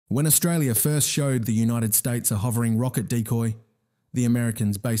When Australia first showed the United States a hovering rocket decoy, the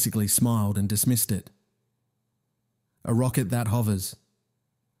Americans basically smiled and dismissed it. A rocket that hovers.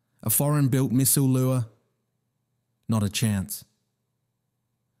 A foreign-built missile lure? Not a chance.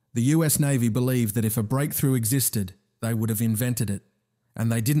 The US Navy believed that if a breakthrough existed, they would have invented it,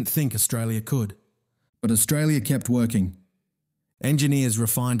 and they didn't think Australia could. But Australia kept working. Engineers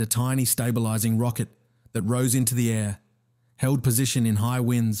refined a tiny stabilising rocket that rose into the air, held position in high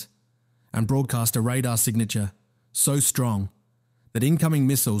winds, and broadcast a radar signature so strong that incoming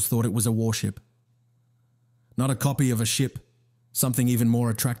missiles thought it was a warship. Not a copy of a ship, something even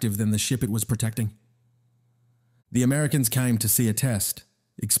more attractive than the ship it was protecting. The Americans came to see a test,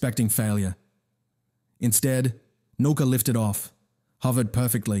 expecting failure. Instead, Nulka lifted off, hovered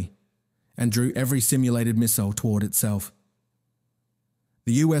perfectly, and drew every simulated missile toward itself.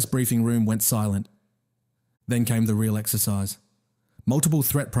 The US briefing room went silent. Then came the real exercise. Multiple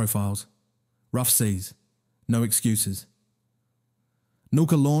threat profiles. Rough seas. No excuses.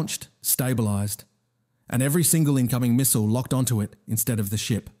 Nulka launched, stabilised, and every single incoming missile locked onto it instead of the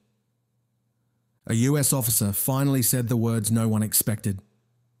ship. A US officer finally said the words no one expected.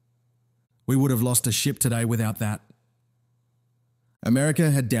 We would have lost a ship today without that.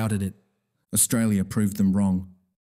 America had doubted it. Australia proved them wrong.